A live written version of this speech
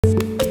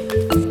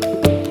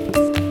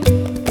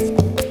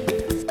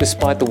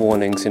Despite the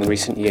warnings in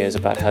recent years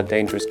about how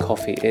dangerous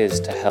coffee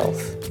is to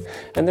health,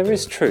 and there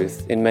is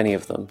truth in many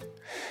of them,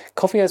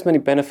 coffee has many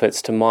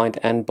benefits to mind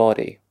and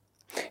body.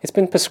 It's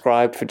been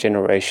prescribed for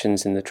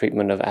generations in the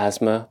treatment of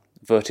asthma,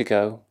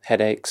 vertigo,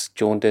 headaches,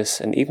 jaundice,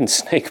 and even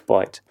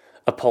snakebite.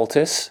 A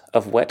poultice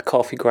of wet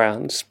coffee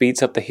grounds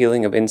speeds up the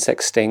healing of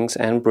insect stings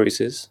and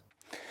bruises.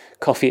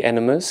 Coffee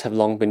enemas have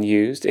long been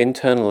used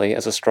internally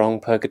as a strong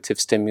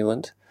purgative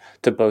stimulant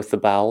to both the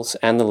bowels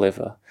and the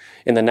liver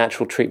in the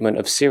natural treatment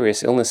of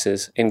serious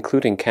illnesses,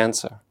 including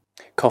cancer.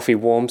 Coffee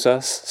warms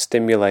us,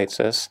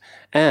 stimulates us,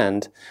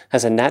 and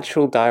has a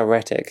natural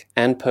diuretic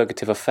and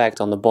purgative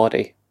effect on the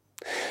body.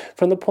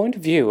 From the point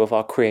of view of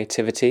our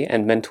creativity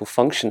and mental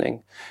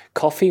functioning,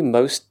 coffee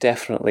most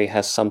definitely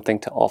has something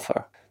to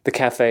offer. The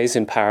cafes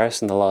in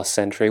Paris in the last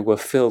century were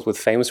filled with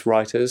famous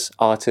writers,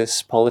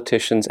 artists,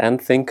 politicians,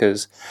 and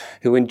thinkers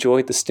who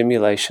enjoyed the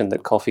stimulation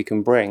that coffee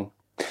can bring.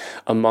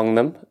 Among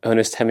them,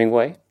 Ernest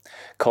Hemingway,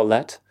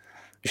 Colette,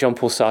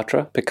 Jean-Paul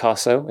Sartre,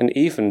 Picasso, and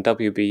even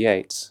W.B.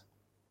 Yeats.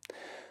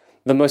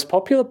 The most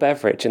popular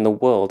beverage in the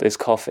world is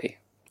coffee.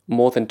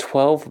 More than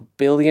 12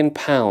 billion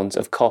pounds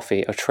of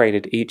coffee are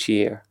traded each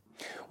year.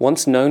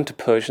 Once known to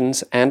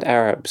Persians and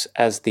Arabs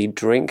as the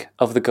drink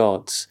of the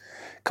gods,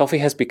 coffee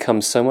has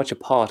become so much a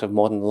part of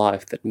modern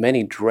life that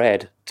many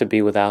dread to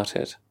be without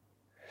it.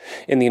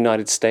 In the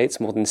United States,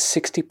 more than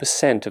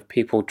 60% of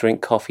people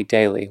drink coffee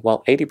daily,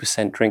 while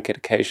 80% drink it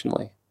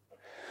occasionally.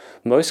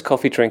 Most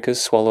coffee drinkers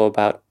swallow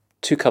about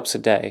 2 cups a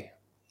day.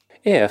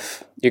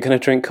 If you're going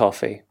to drink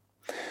coffee,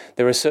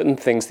 there are certain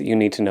things that you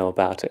need to know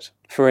about it.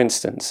 For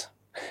instance,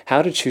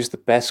 how to choose the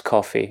best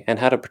coffee and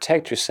how to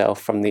protect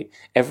yourself from the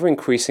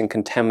ever-increasing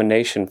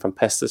contamination from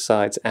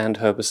pesticides and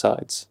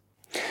herbicides.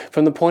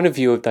 From the point of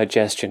view of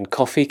digestion,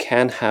 coffee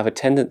can have a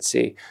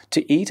tendency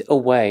to eat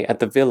away at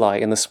the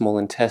villi in the small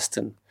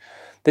intestine.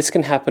 This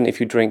can happen if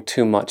you drink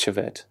too much of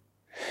it.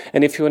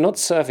 And if you are not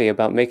savvy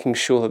about making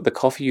sure that the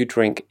coffee you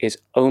drink is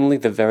only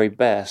the very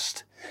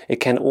best, it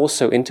can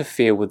also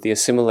interfere with the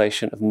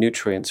assimilation of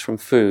nutrients from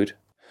food.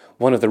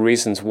 One of the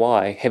reasons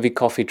why heavy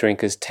coffee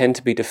drinkers tend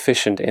to be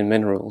deficient in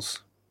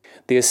minerals.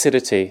 The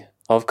acidity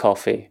of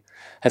coffee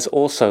has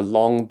also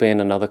long been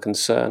another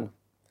concern.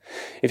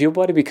 If your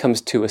body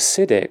becomes too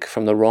acidic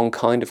from the wrong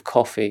kind of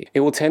coffee, it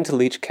will tend to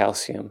leach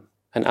calcium,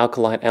 an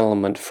alkaline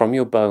element, from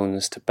your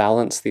bones to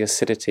balance the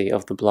acidity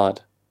of the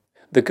blood.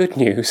 The good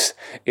news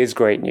is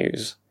great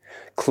news.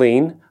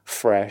 Clean,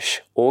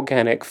 fresh,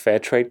 organic, fair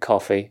trade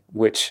coffee,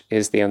 which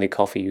is the only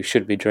coffee you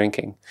should be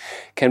drinking,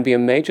 can be a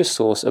major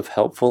source of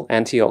helpful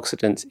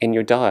antioxidants in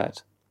your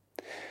diet.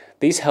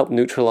 These help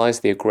neutralize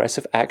the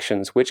aggressive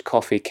actions which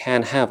coffee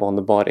can have on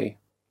the body.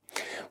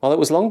 While it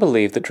was long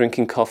believed that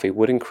drinking coffee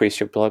would increase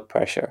your blood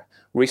pressure,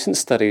 recent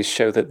studies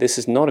show that this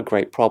is not a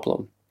great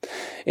problem.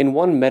 In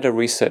one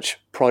meta-research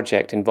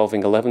project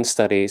involving 11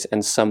 studies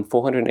and some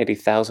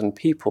 480,000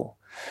 people,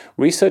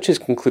 researchers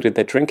concluded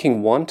that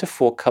drinking 1 to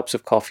 4 cups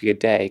of coffee a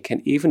day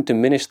can even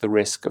diminish the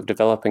risk of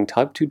developing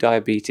type 2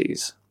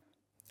 diabetes.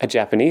 A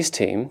Japanese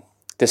team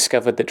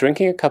discovered that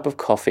drinking a cup of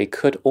coffee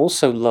could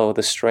also lower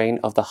the strain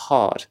of the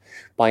heart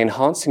by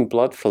enhancing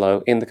blood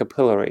flow in the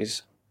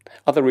capillaries.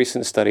 Other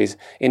recent studies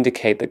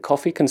indicate that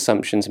coffee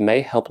consumptions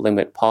may help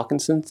limit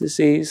Parkinson's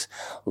disease,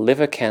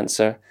 liver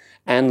cancer,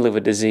 and liver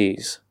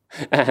disease,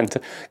 and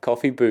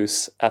coffee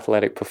boosts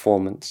athletic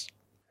performance.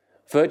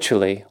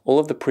 Virtually all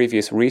of the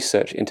previous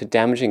research into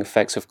damaging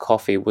effects of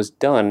coffee was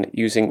done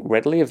using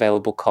readily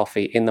available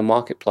coffee in the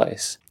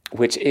marketplace,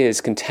 which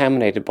is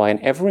contaminated by an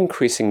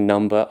ever-increasing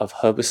number of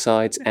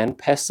herbicides and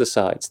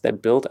pesticides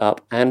that build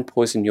up and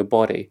poison your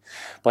body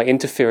by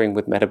interfering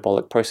with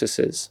metabolic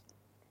processes.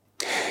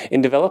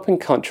 In developing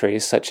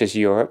countries such as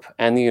Europe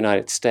and the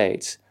United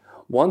States,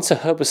 once a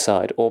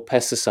herbicide or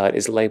pesticide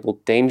is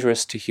labeled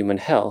dangerous to human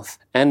health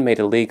and made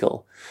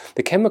illegal,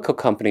 the chemical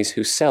companies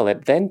who sell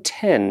it then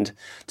tend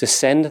to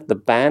send the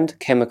banned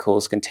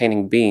chemicals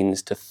containing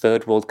beans to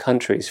third world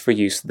countries for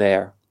use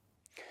there.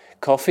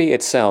 Coffee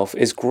itself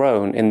is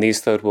grown in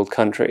these third world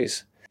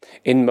countries.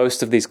 In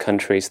most of these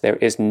countries, there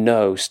is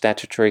no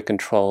statutory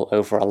control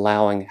over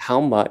allowing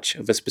how much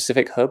of a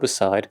specific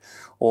herbicide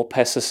or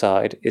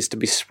pesticide is to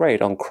be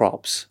sprayed on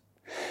crops.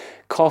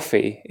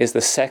 Coffee is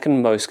the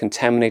second most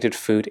contaminated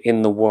food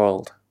in the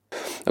world.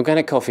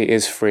 Organic coffee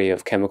is free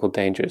of chemical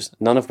dangers,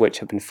 none of which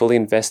have been fully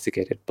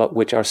investigated, but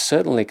which are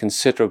certainly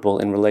considerable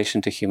in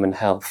relation to human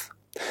health.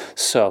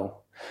 So,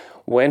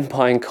 when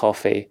buying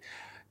coffee,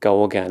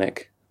 go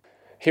organic.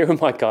 Here are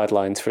my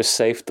guidelines for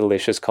safe,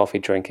 delicious coffee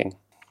drinking.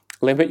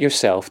 Limit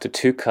yourself to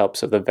 2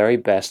 cups of the very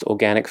best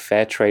organic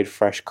fair trade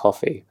fresh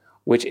coffee,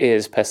 which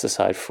is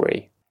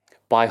pesticide-free.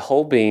 Buy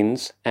whole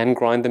beans and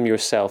grind them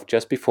yourself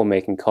just before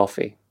making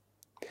coffee.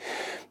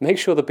 Make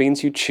sure the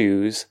beans you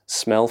choose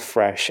smell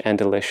fresh and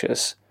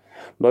delicious.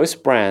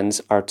 Most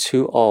brands are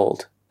too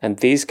old, and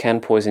these can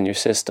poison your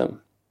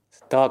system.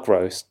 Dark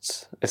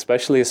roasts,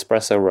 especially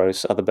espresso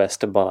roasts, are the best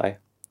to buy.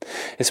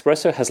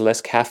 Espresso has less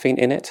caffeine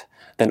in it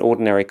than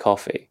ordinary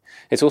coffee.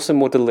 It's also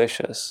more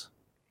delicious.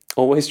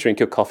 Always drink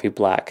your coffee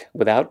black,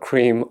 without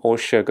cream or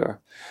sugar.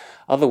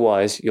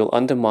 Otherwise, you'll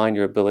undermine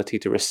your ability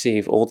to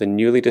receive all the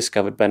newly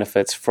discovered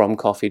benefits from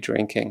coffee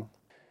drinking.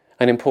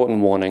 An important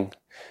warning: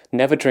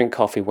 never drink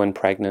coffee when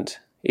pregnant.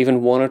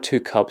 Even 1 or 2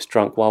 cups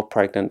drunk while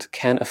pregnant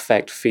can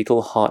affect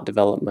fetal heart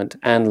development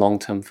and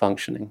long-term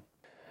functioning.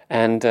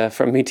 And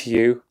from me to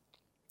you,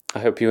 I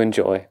hope you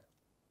enjoy.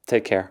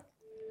 Take care.